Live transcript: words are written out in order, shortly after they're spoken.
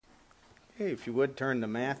Okay, if you would turn to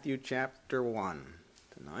Matthew chapter 1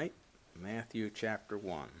 tonight. Matthew chapter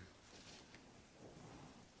 1.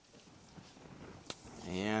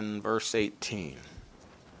 And verse 18.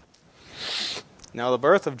 Now the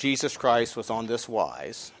birth of Jesus Christ was on this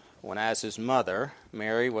wise, when as his mother,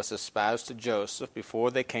 Mary, was espoused to Joseph before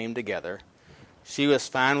they came together, she was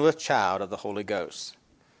found with child of the Holy Ghost.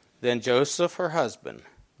 Then Joseph, her husband,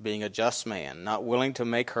 being a just man, not willing to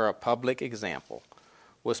make her a public example,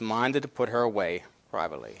 was minded to put her away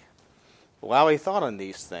privately. But while he thought on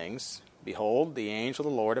these things, behold, the angel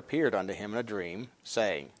of the Lord appeared unto him in a dream,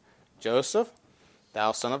 saying, Joseph,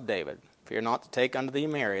 thou son of David, fear not to take unto thee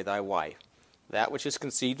Mary thy wife. That which is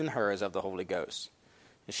conceived in her is of the Holy Ghost.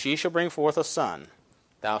 And she shall bring forth a son.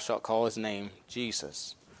 Thou shalt call his name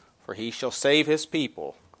Jesus, for he shall save his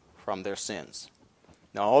people from their sins.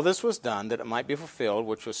 Now all this was done that it might be fulfilled,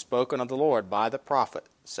 which was spoken of the Lord by the prophet,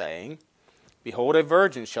 saying, Behold, a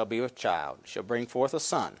virgin shall be with child, shall bring forth a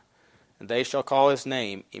son, and they shall call his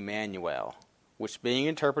name Emmanuel, which being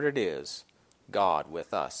interpreted is, God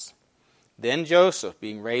with us. Then Joseph,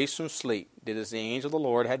 being raised from sleep, did as the angel of the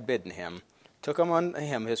Lord had bidden him, took unto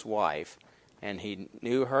him his wife, and he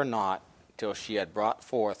knew her not till she had brought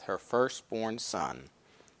forth her firstborn son,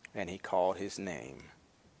 and he called his name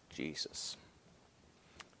Jesus.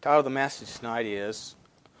 The title of the message tonight is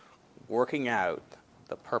Working Out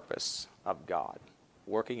the Purpose of God.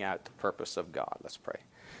 Working out the purpose of God. Let's pray.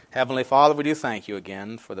 Heavenly Father, we do thank you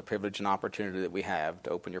again for the privilege and opportunity that we have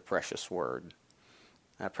to open your precious word.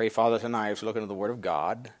 I pray, Father, tonight as we look into the word of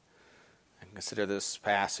God and consider this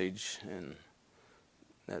passage and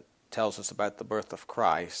that tells us about the birth of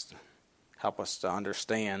Christ, help us to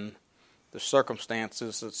understand the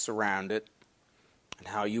circumstances that surround it and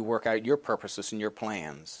how you work out your purposes and your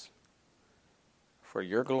plans for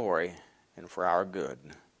your glory and for our good.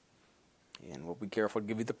 And we'll be careful to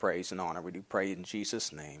give you the praise and honor. We do pray in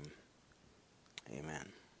Jesus' name. Amen.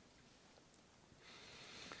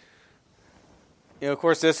 You know, of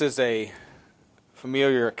course, this is a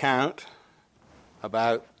familiar account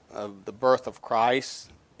about the birth of Christ.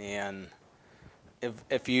 And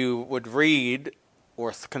if you would read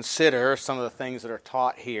or consider some of the things that are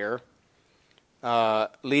taught here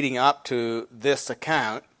leading up to this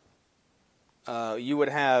account, you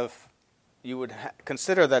would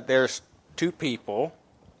consider that there's two people,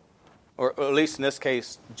 or at least in this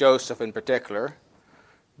case, Joseph in particular.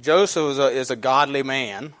 Joseph is a godly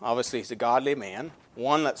man. Obviously, he's a godly man,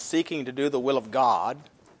 one that's seeking to do the will of God.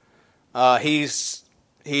 He's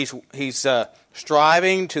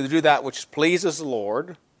striving to do that which pleases the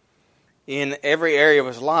Lord in every area of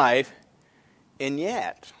his life, and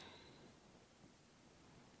yet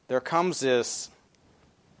there comes this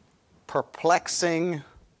perplexing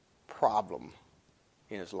problem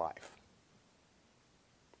in his life.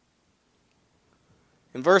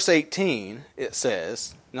 In verse 18, it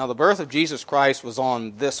says, Now the birth of Jesus Christ was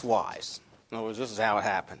on this wise. In other words, this is how it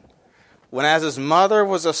happened. When as his mother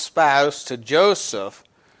was espoused to Joseph,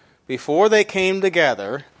 before they came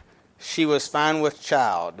together, she was found with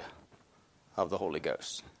child of the Holy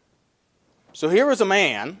Ghost. So here was a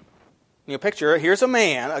man, picture, here's a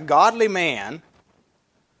man, a godly man,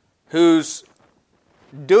 who's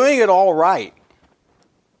doing it all right.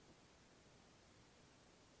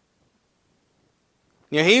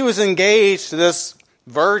 He was engaged to this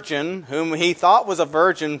virgin whom he thought was a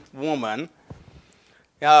virgin woman.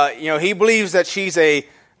 He believes that she's a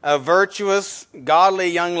virtuous, godly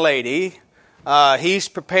young lady. He's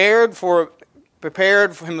prepared for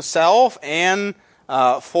himself and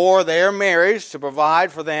for their marriage to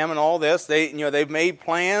provide for them and all this. They've made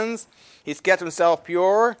plans. He's kept himself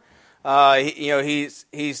pure.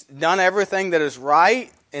 He's done everything that is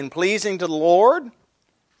right and pleasing to the Lord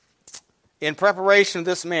in preparation of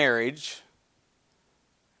this marriage,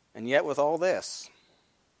 and yet with all this,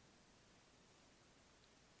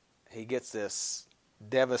 he gets this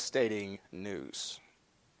devastating news.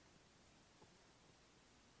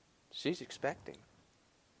 She's expecting.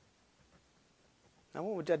 Now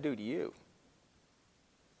what would that do to you?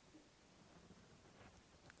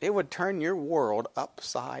 It would turn your world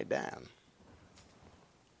upside down.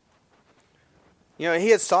 He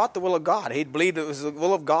had sought the will of God. He believed it was the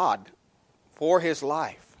will of God for his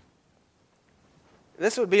life.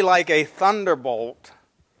 This would be like a thunderbolt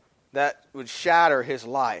that would shatter his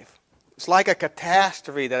life. It's like a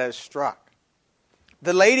catastrophe that has struck.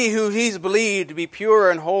 The lady who he's believed to be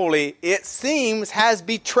pure and holy, it seems, has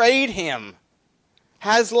betrayed him,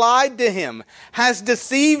 has lied to him, has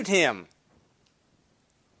deceived him,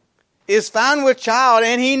 is found with child,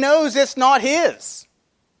 and he knows it's not his.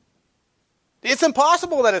 It's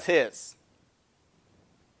impossible that it's his.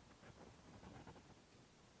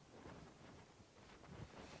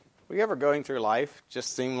 Were you ever going through life,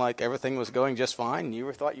 just seemed like everything was going just fine, and you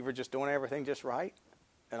thought you were just doing everything just right,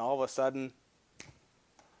 and all of a sudden,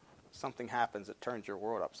 something happens that turns your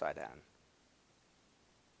world upside down?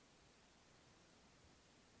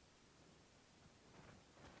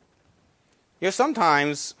 You know,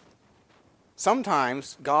 sometimes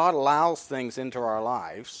God allows things into our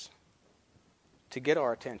lives to get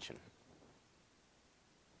our attention.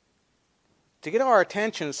 To get our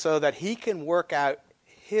attention so that He can work out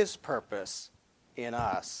His purpose in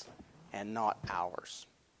us and not ours.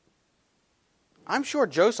 I'm sure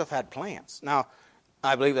Joseph had plans. Now,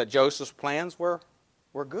 I believe that Joseph's plans were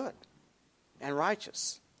good and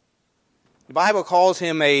righteous. The Bible calls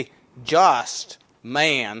him a just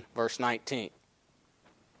man, verse 19.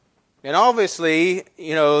 And obviously,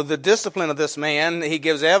 you know, the discipline of this man, he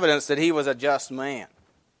gives evidence that he was a just man.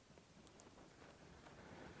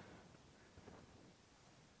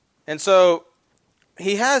 And so,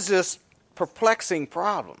 he has this perplexing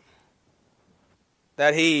problem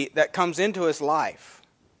that comes into his life.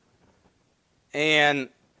 And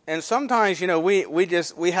sometimes, you know,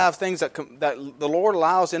 we have things that the Lord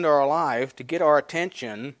allows into our life to get our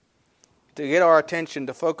attention,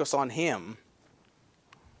 to focus on Him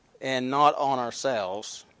and not on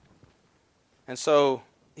ourselves. And so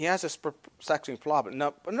he has this perplexing problem.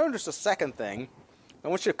 Now, but notice the second thing. I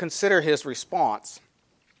want you to consider his response.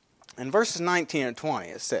 In verses 19 and 20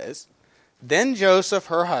 it says, "Then Joseph,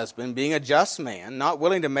 her husband, being a just man, not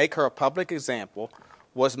willing to make her a public example,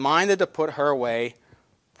 was minded to put her away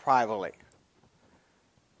privately."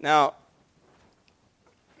 Now,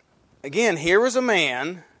 again, here was a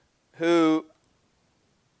man who,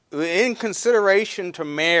 in consideration to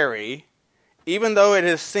Mary, even though it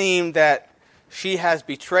has seemed that she has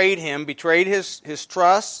betrayed him, betrayed his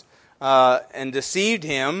trust, and deceived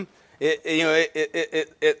him,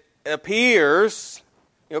 it appears,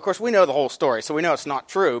 of course we know the whole story, so we know it's not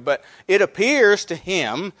true, but it appears to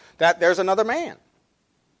him that there's another man.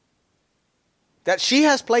 That she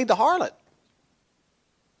has played the harlot.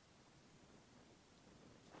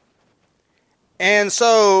 And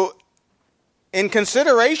so, in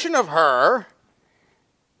consideration of her,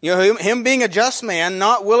 him being a just man,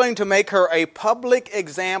 not willing to make her a public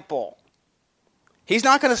example, he's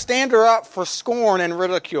not going to stand her up for scorn and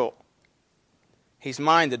ridicule. He's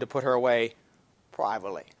minded to put her away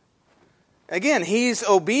privately. Again, he's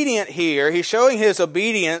obedient here. He's showing his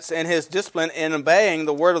obedience and his discipline in obeying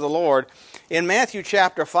the word of the Lord. In Matthew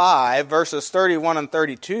chapter 5, verses 31 and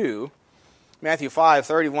 32, Matthew 5,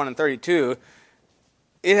 31 and 32,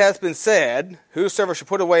 "It hath been said, Whosoever shall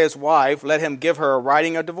put away his wife, let him give her a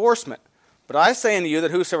writing of divorcement. But I say unto you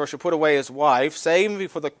that whosoever shall put away his wife,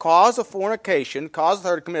 save for the cause of fornication, causeth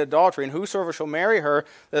her to commit adultery, and whosoever shall marry her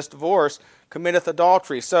that's divorced, committeth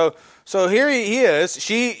adultery." So here he is.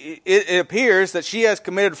 It appears that she has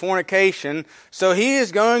committed fornication, so he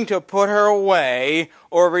is going to put her away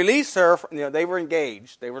or release her. They were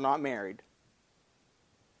engaged. They were not married.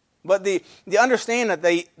 But the understand that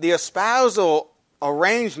the espousal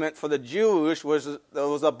arrangement for the Jewish was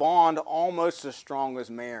a bond almost as strong as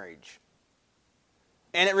marriage.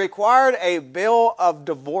 And it required a bill of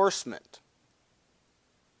divorcement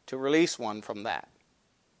to release one from that.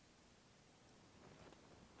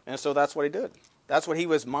 And so that's what he did. That's what he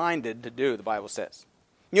was minded to do, the Bible says.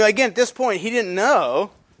 Again, at this point, he did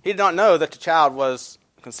not know that the child was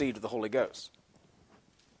conceived of the Holy Ghost.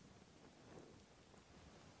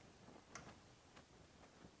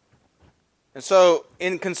 And so,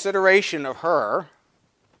 in consideration of her,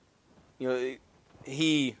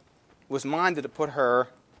 he was minded to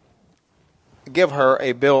give her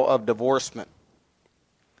a bill of divorcement.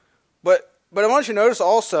 But I want you to notice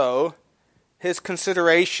also his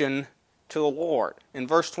consideration to the Lord in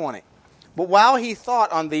verse 20. "But while he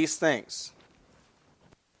thought on these things,"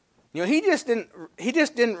 he just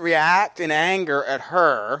didn't react in anger at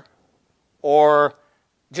her, or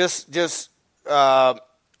just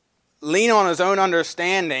lean on his own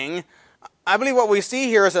understanding. I believe what we see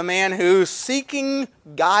here is a man who's seeking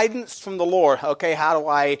guidance from the Lord. Okay, how do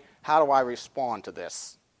I respond to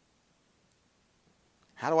this?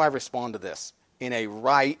 How do I respond to this in a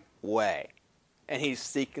right way? And he's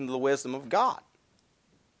seeking the wisdom of God.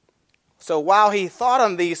 So while he thought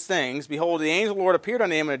on these things, behold, the angel of the Lord appeared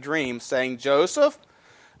unto him in a dream, saying, "Joseph,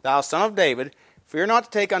 thou son of David, fear not to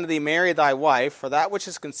take unto thee Mary thy wife, for that which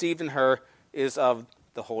is conceived in her is of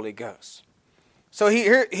the Holy Ghost." So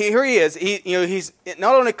here he is. He's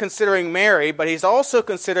not only considering Mary, but he's also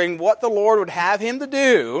considering what the Lord would have him to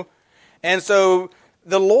do. And so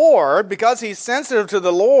the Lord, because he's sensitive to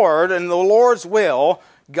the Lord and the Lord's will,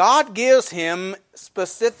 God gives him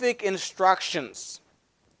specific instructions.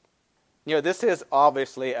 This is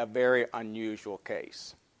obviously a very unusual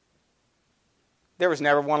case. There was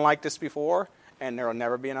never one like this before, and there will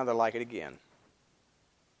never be another like it again.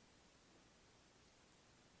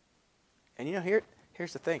 And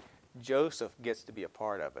here's the thing. Joseph gets to be a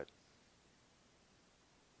part of it.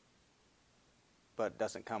 But it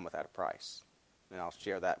doesn't come without a price. And I'll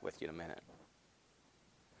share that with you in a minute.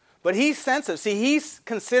 But he's sensitive. See, he's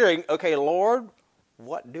considering, okay, Lord,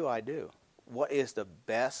 what do I do? What is the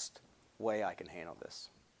best way I can handle this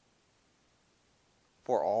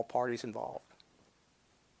for all parties involved?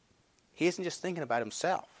 He isn't just thinking about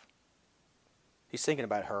himself. He's thinking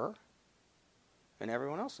about her and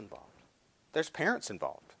everyone else involved. There's parents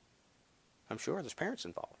involved. I'm sure there's parents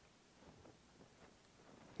involved.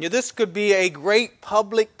 This could be a great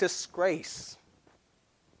public disgrace.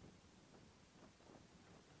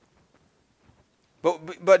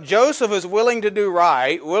 But Joseph is willing to do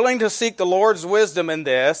right, willing to seek the Lord's wisdom in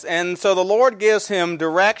this, and so the Lord gives him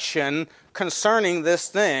direction concerning this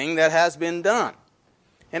thing that has been done.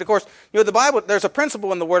 And of course, the Bible, there's a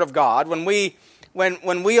principle in the Word of God. When we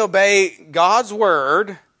obey God's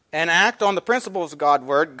Word and act on the principles of God's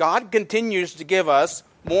Word, God continues to give us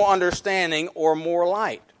more understanding or more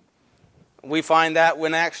light. We find that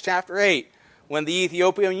in Acts chapter 8. When the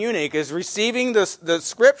Ethiopian eunuch is receiving the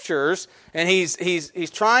Scriptures and he's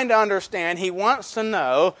trying to understand, he wants to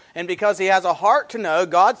know, and because he has a heart to know,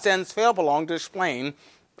 God sends Philip along to explain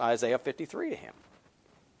Isaiah 53 to him.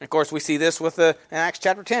 And of course, we see this in Acts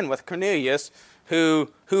chapter 10 with Cornelius, who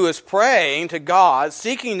is praying to God,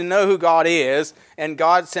 seeking to know who God is, and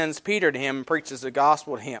God sends Peter to him and preaches the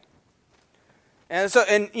gospel to him. And so,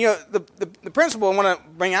 the principle I want to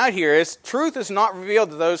bring out here is truth is not revealed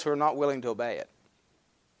to those who are not willing to obey it.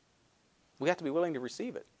 We have to be willing to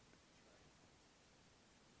receive it.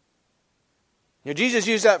 Jesus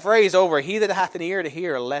used that phrase over, he that hath an ear to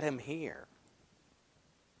hear, let him hear.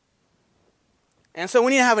 And so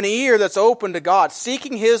when you have an ear that's open to God,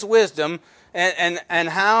 seeking His wisdom and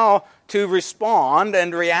how to respond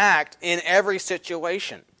and react in every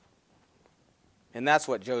situation. And that's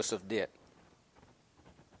what Joseph did.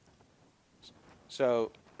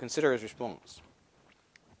 So, consider his response.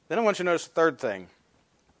 Then I want you to notice the third thing.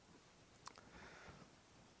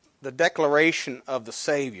 The declaration of the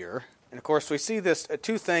Savior. And of course, we see this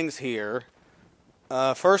two things here.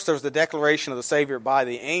 First, there's the declaration of the Savior by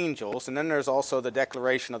the angels, and then there's also the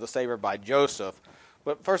declaration of the Savior by Joseph.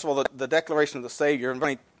 But first of all, the declaration of the Savior,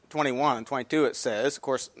 in 21 and 22 it says, of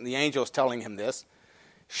course, the angel is telling him this,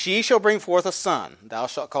 she shall bring forth a son, thou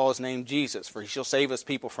shalt call his name Jesus, for he shall save his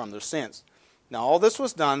people from their sins. Now all this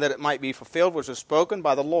was done that it might be fulfilled which was spoken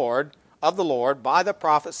by the Lord, by the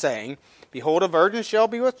prophet, saying, Behold, a virgin shall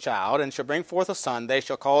be with child, and shall bring forth a son, they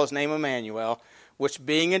shall call his name Emmanuel, which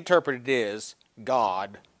being interpreted is,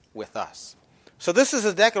 God with us. So this is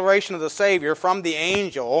a declaration of the Savior from the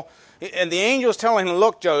angel, and the angel is telling him,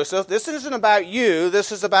 look, Joseph, this isn't about you,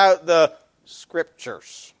 this is about the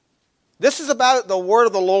Scriptures. This is about the Word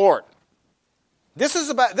of the Lord. This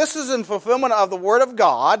is in fulfillment of the Word of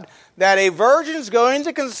God, that a virgin is going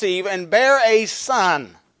to conceive and bear a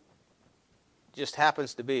son. Just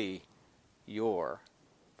happens to be your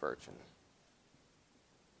virgin.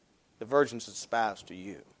 The virgin's espoused to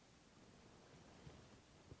you.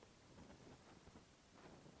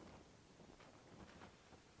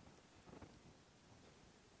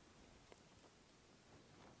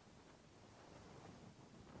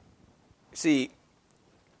 See,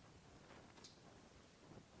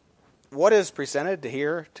 what is presented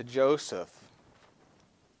here to Joseph,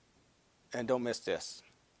 and don't miss this,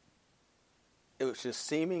 it was just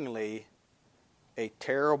seemingly a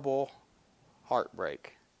terrible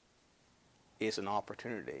heartbreak, is an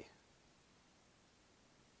opportunity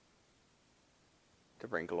to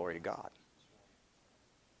bring glory to God.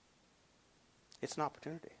 It's an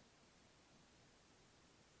opportunity.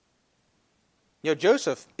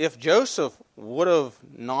 Joseph, if Joseph would have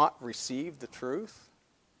not received the truth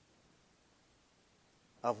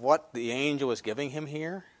of what the angel was giving him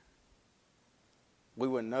here, we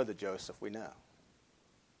wouldn't know the Joseph we know.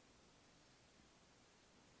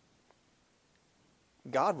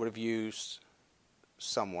 God would have used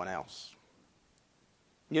someone else.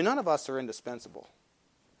 None of us are indispensable.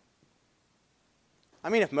 I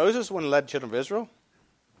mean, if Moses wouldn't have led the children of Israel,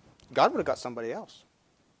 God would have got somebody else.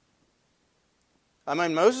 I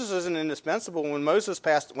mean, Moses isn't indispensable. When Moses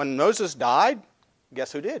died,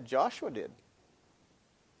 guess who did? Joshua did.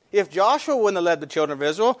 If Joshua wouldn't have led the children of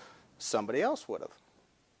Israel, somebody else would have.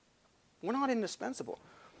 We're not indispensable.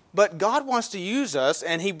 But God wants to use us,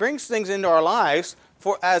 and He brings things into our lives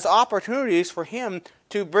as opportunities for Him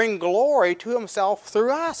to bring glory to Himself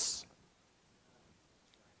through us.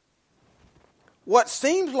 what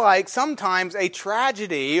seems like sometimes a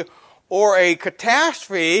tragedy or a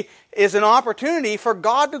catastrophe is an opportunity for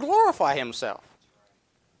God to glorify himself.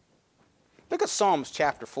 Look at Psalms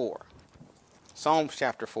chapter 4. Psalms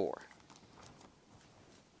chapter 4.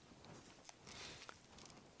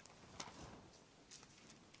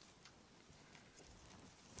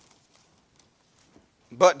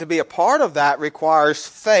 But to be a part of that requires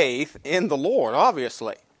faith in the Lord,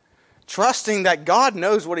 obviously. Trusting that God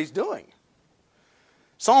knows what he's doing.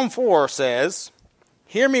 Psalm 4 says,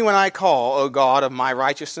 "Hear me when I call, O God of my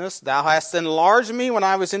righteousness. Thou hast enlarged me when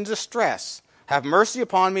I was in distress. Have mercy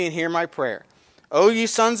upon me and hear my prayer. O ye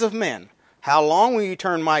sons of men, how long will you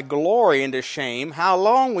turn my glory into shame? How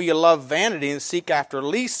long will you love vanity and seek after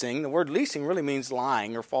leasing?" The word leasing really means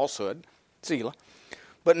lying or falsehood. Selah.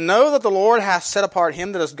 "But know that the Lord hath set apart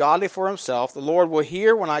him that is godly for himself. The Lord will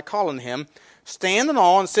hear when I call on him. Stand in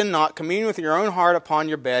awe and sin not. Commune with your own heart upon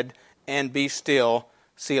your bed, and be still."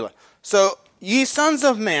 Selah. So, ye sons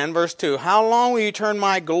of men, verse 2, how long will you turn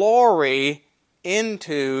my glory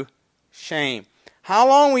into shame? How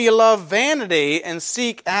long will you love vanity and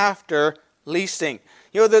seek after leasing?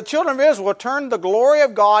 You know, the children of Israel turned the glory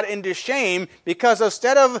of God into shame because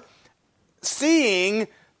instead of seeing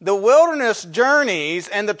the wilderness journeys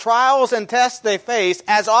and the trials and tests they face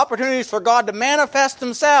as opportunities for God to manifest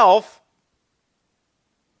himself,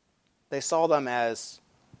 they saw them as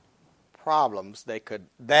problems they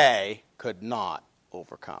could not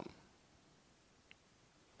overcome.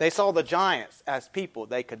 They saw the giants as people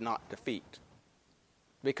they could not defeat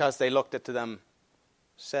because they looked at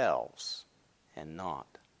themselves and not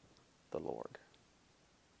the Lord.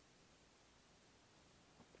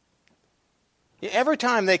 Every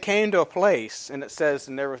time they came to a place and it says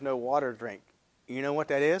and there was no water to drink, you know what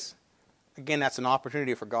that is? Again, that's an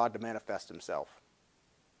opportunity for God to manifest himself.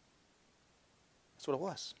 That's what it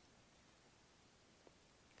was.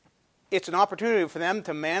 It's an opportunity for them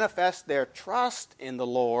to manifest their trust in the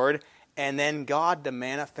Lord and then God to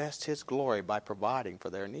manifest his glory by providing for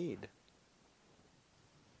their need.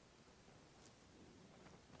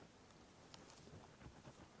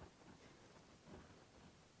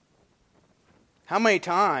 How many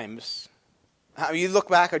times, you look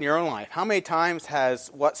back on your own life, how many times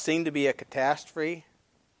has what seemed to be a catastrophe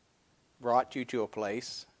brought you to a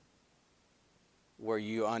place where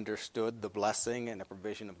you understood the blessing and the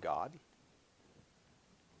provision of God?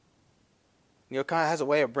 You know, it kind of has a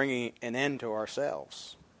way of bringing an end to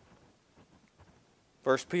ourselves.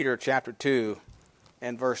 1 Peter chapter 2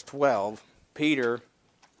 and verse 12, Peter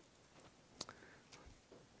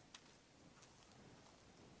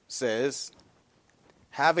says,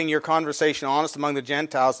 "Having your conversation honest among the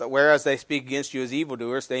Gentiles, that whereas they speak against you as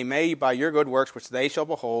evildoers, they may, by your good works which they shall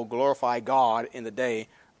behold, glorify God in the day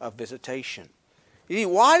of visitation." You see,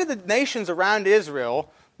 why did the nations around Israel,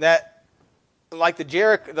 that, like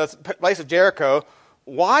the place of Jericho,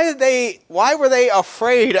 why were they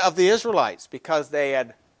afraid of the Israelites? Because they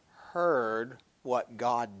had heard what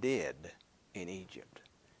God did in Egypt.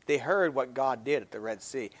 They heard what God did at the Red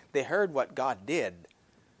Sea. They heard what God did,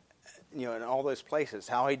 you know, in all those places,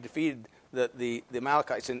 how he defeated the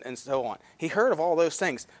Amalekites and so on. He heard of all those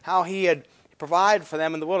things, how he had provided for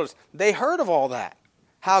them in the wilderness. They heard of all that,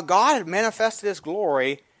 how God had manifested his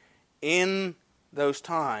glory in those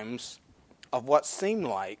times of what seemed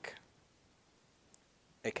like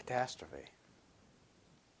a catastrophe.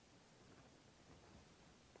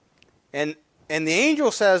 And the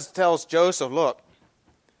angel tells Joseph, look,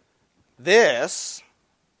 this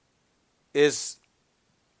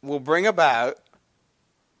will bring about,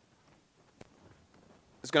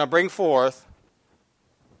 it's going to bring forth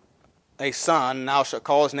a son, and thou shalt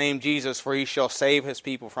call his name Jesus, for he shall save his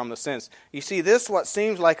people from the sins. You see, this, what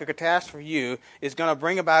seems like a catastrophe for you, is going to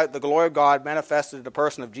bring about the glory of God manifested in the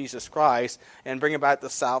person of Jesus Christ and bring about the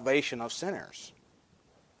salvation of sinners.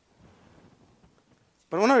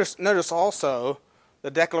 But notice also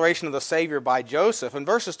the declaration of the Savior by Joseph. In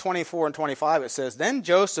verses 24 and 25 it says, "Then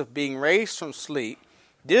Joseph, being raised from sleep,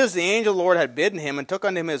 did as the angel of the Lord had bidden him, and took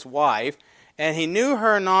unto him his wife, and he knew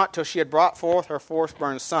her not till she had brought forth her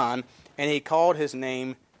firstborn son, and he called his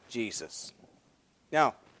name Jesus."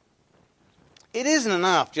 Now, it isn't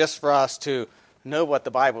enough just for us to know what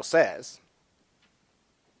the Bible says.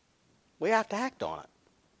 We have to act on it.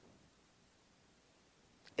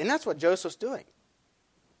 And that's what Joseph's doing.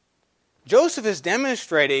 Joseph is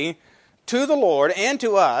demonstrating to the Lord and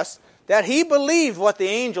to us that he believed what the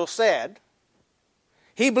angel said.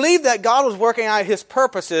 He believed that God was working out his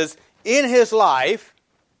purposes in his life,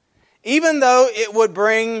 even though it would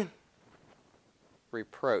bring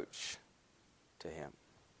reproach to him.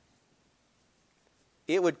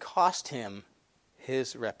 It would cost him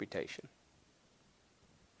his reputation.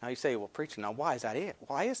 Now you say, well, preacher, now why is that it?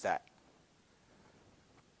 Why is that?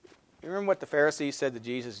 You remember what the Pharisees said to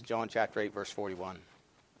Jesus in John chapter 8, verse 41?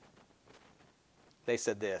 They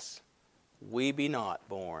said this, we be not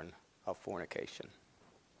born of fornication.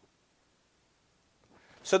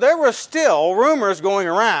 So there were still rumors going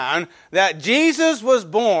around that Jesus was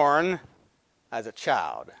born as a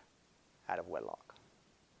child out of wedlock.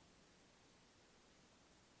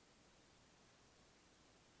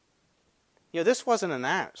 This wasn't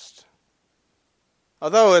announced.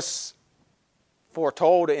 Although it's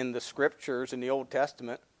foretold in the Scriptures in the Old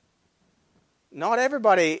Testament, not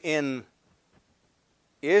everybody in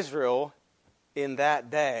Israel in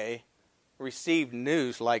that day received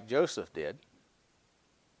news like Joseph did.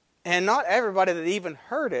 And not everybody that even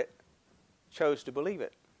heard it chose to believe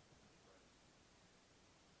it.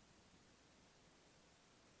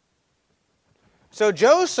 So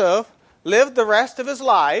Joseph lived the rest of his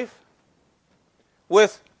life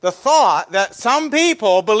with the thought that some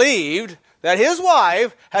people believed that his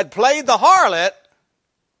wife had played the harlot,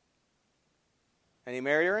 and he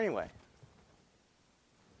married her anyway.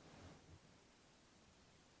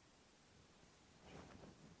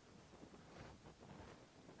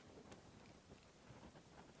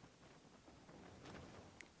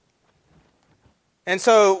 And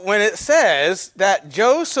so when it says that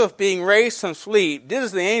Joseph, being raised from sleep, did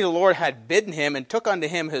as the angel of the Lord had bidden him, and took unto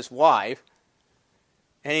him his wife,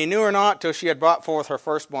 and he knew her not till she had brought forth her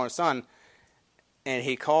firstborn son, and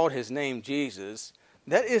he called his name Jesus.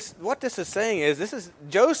 That is what this is saying is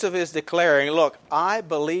Joseph is declaring, look, I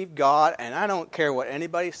believe God, and I don't care what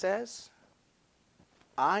anybody says.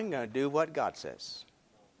 I'm going to do what God says.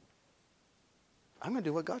 I'm going to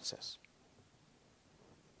do what God says.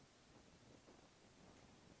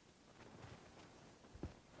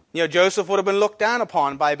 Joseph would have been looked down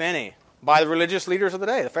upon by many, by the religious leaders of the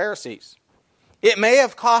day, the Pharisees. It may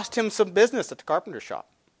have cost him some business at the carpenter shop.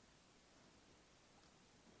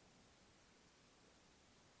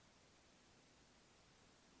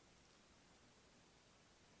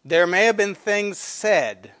 There may have been things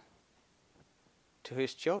said to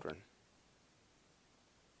his children.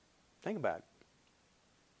 Think about it.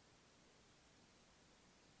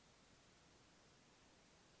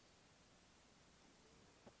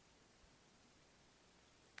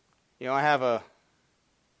 I have a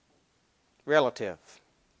relative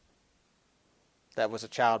that was a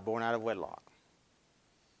child born out of wedlock.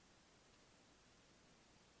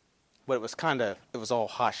 But it was all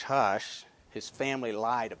hush-hush. His family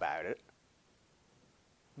lied about it.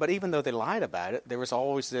 But even though they lied about it, there was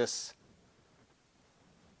always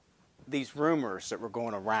these rumors that were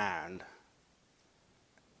going around.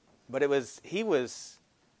 But he was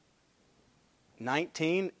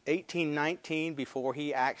 18, 19 before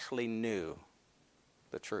he actually knew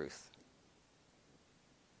the truth.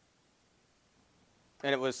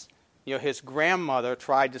 And it was, his grandmother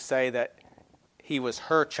tried to say that he was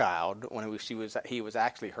her child when he was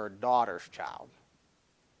actually her daughter's child.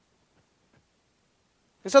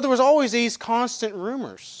 And so there was always these constant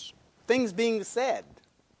rumors, things being said.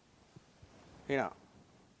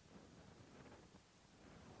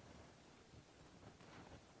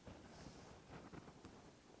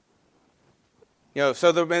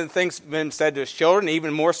 So there have been things been said to his children,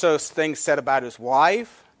 even more so things said about his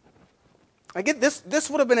wife. Again, this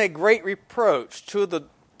would have been a great reproach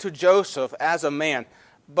to Joseph as a man.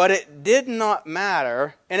 But it did not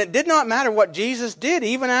matter, and it did not matter what Jesus did.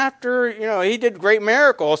 Even after, he did great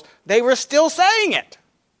miracles, they were still saying it.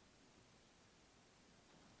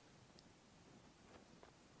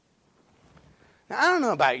 Now, I don't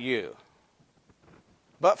know about you,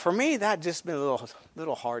 but for me, that just been a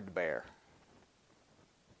little hard to bear.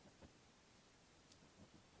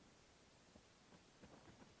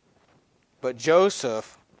 But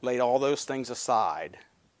Joseph laid all those things aside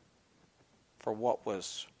for what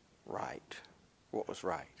was right. What was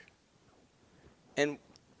right. And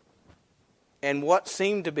what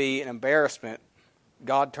seemed to be an embarrassment,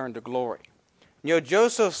 God turned to glory.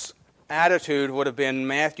 Joseph's attitude would have been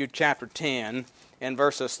Matthew chapter 10 and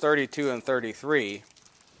verses 32 and 33.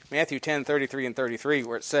 Matthew 10, 33 and 33,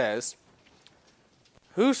 where it says,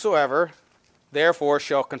 "Whosoever therefore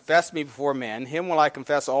shall confess me before men, him will I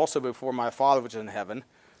confess also before my Father which is in heaven.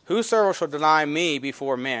 Whosoever shall deny me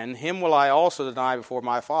before men, him will I also deny before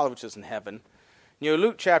my Father which is in heaven."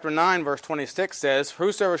 Luke chapter 9, verse 26 says,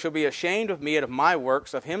 "Whosoever shall be ashamed of me and of my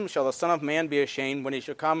works, of him shall the Son of Man be ashamed when he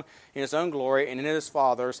shall come in his own glory and in his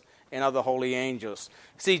Father's and of the holy angels."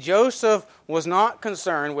 See, Joseph was not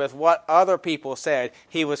concerned with what other people said.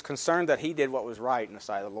 He was concerned that he did what was right in the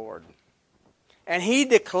sight of the Lord. And he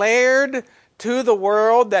declared to the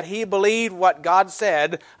world that he believed what God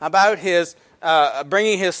said about his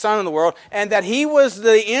bringing his son in the world, and that he was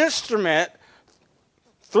the instrument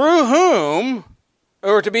through whom,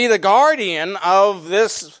 or to be the guardian of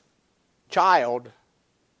this child,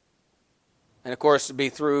 and of course to be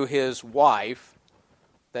through his wife,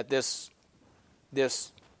 that the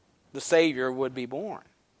Savior would be born.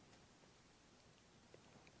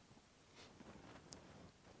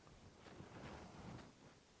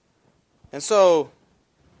 And so,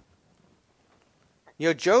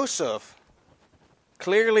 Joseph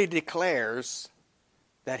clearly declares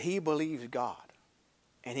that he believed God,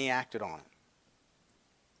 and he acted on it.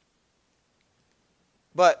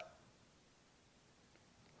 But,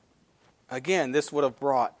 again, this would have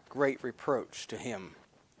brought great reproach to him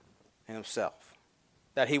and himself,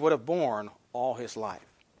 that he would have borne all his life.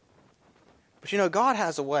 But God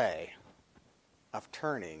has a way of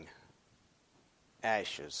turning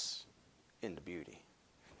ashes into beauty.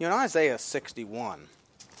 In Isaiah 61,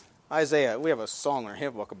 we have a song or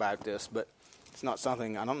hymn book about this, but it's not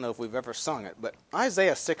something, I don't know if we've ever sung it, but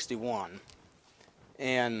Isaiah 61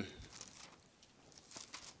 and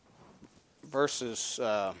verses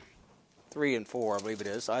 3 and 4, I believe it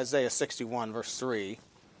is. Isaiah 61, verse 3.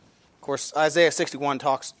 Of course, Isaiah 61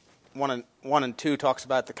 talks, 1 and 2 talks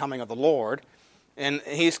about the coming of the Lord. And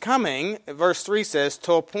he's coming, verse 3 says,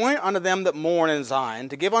 to appoint unto them that mourn in Zion,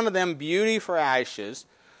 to give unto them beauty for ashes,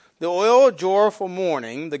 the oil of joy for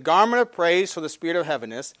mourning, the garment of praise for the spirit of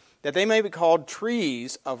heaviness, that they may be called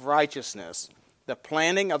trees of righteousness, the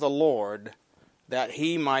planting of the Lord, that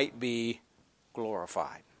he might be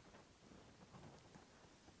glorified.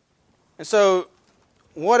 And so,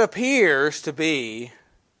 what appears to be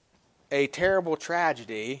a terrible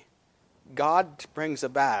tragedy, God brings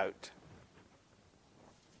about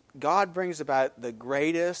the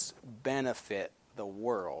greatest benefit the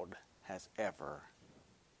world has ever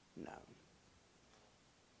known.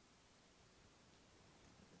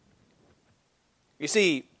 You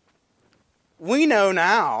see, we know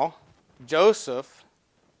now Joseph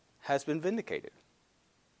has been vindicated.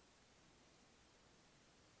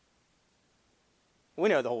 We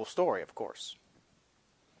know the whole story, of course.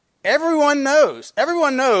 Everyone knows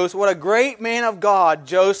what a great man of God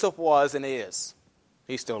Joseph was and is.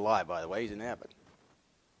 He's still alive, by the way. He's in heaven.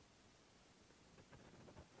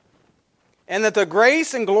 And that the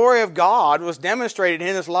grace and glory of God was demonstrated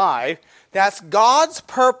in his life. That God's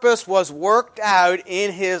purpose was worked out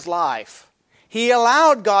in his life. He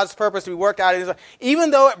allowed God's purpose to be worked out in his life,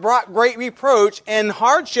 even though it brought great reproach and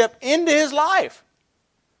hardship into his life.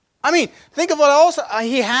 I mean, think of what else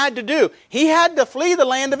he had to do. He had to flee the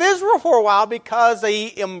land of Israel for a while because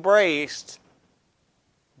he embraced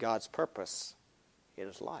God's purpose in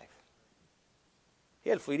his life.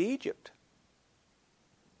 He had to flee to Egypt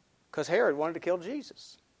because Herod wanted to kill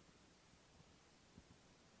Jesus.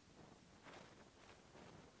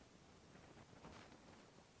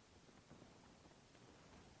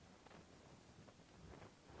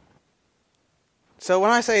 So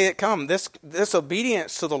when I say this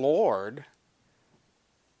obedience to the Lord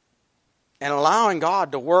and allowing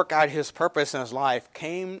God to work out his purpose in his life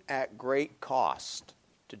came at great cost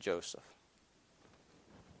to Joseph.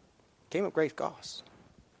 Came at great cost.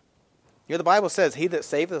 The Bible says, he that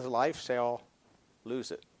saveth his life shall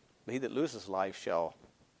lose it, but he that loses his life shall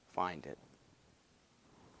find it.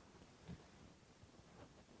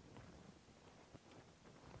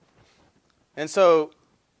 And so,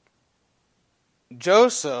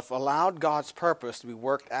 Joseph allowed God's purpose to be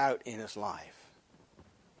worked out in his life.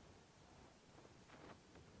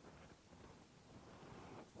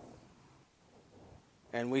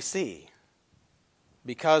 And we see,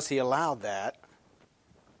 because he allowed that,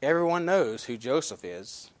 everyone knows who Joseph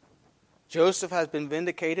is. Joseph has been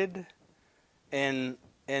vindicated, and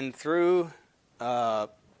through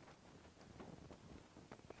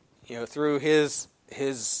through his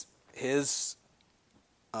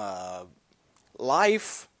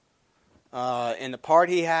life and the part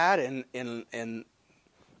he had in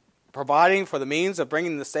providing for the means of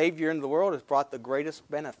bringing the Savior into the world has brought the greatest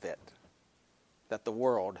benefit that the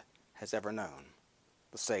world has ever known,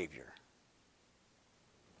 the Savior.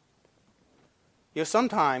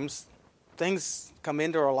 Sometimes things come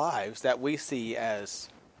into our lives that we see as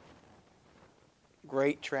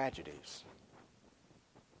great tragedies.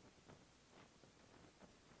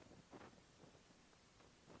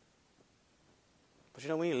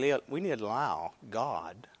 But we need to allow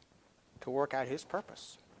God to work out his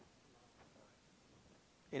purpose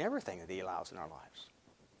in everything that he allows in our lives.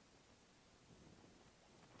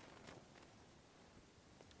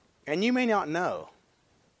 And you may not know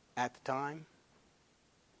at the time,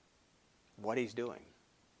 what he's doing.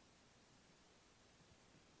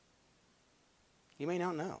 You may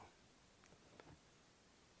not know.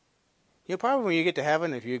 Probably when you get to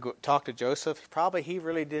heaven, if you talk to Joseph, probably he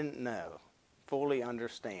really didn't know, fully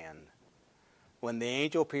understand, when the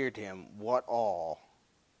angel appeared to him, what all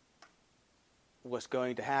was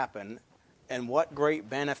going to happen and what great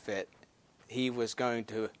benefit he was going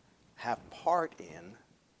to have part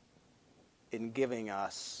in giving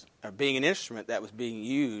us, or being an instrument that was being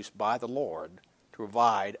used by the Lord to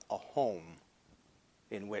provide a home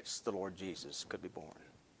in which the Lord Jesus could be born.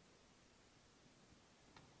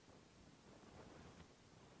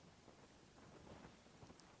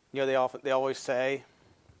 They always say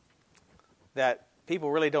that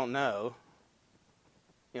people really don't know.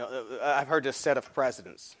 I've heard this said of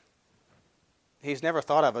presidents. He's never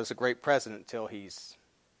thought of as a great president until he's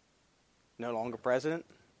no longer president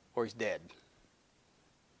or he's dead.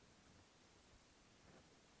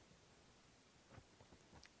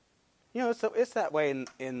 It's that way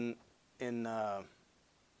in the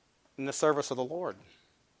service of the Lord.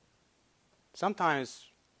 Sometimes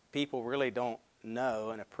people really don't know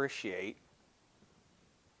and appreciate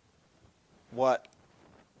what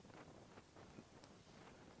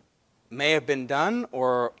may have been done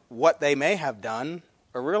or what they may have done,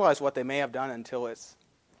 or realize what they may have done until it's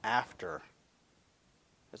after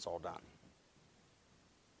it's all done.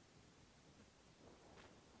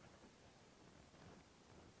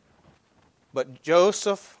 But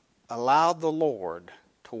Joseph allowed the Lord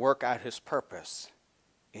to work out his purpose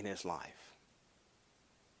in his life.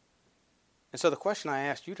 And so the question I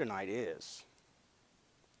ask you tonight is,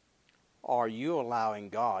 are you allowing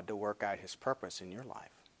God to work out his purpose in your life?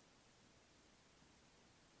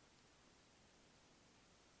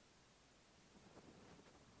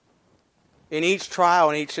 In each trial,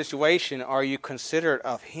 in each situation, are you considerate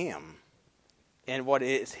of him and what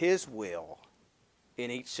is his will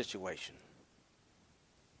in each situation?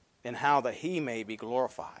 And how that he may be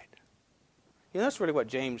glorified. That's really what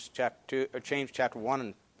James chapter 1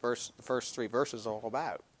 and the first 3 verses are all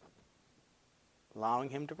about. Allowing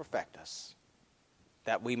him to perfect us,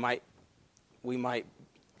 that we might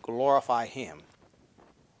glorify him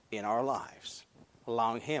in our lives,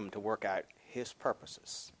 allowing him to work out his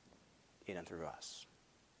purposes in and through us.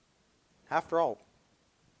 After all,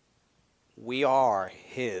 we are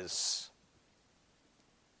his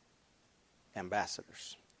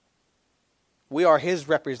ambassadors. We are his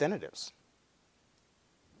representatives.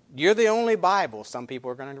 You're the only Bible some people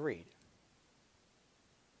are going to read.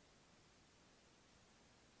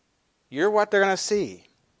 You're what they're going to see.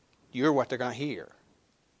 You're what they're going to hear.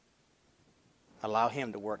 Allow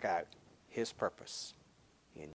him to work out his purpose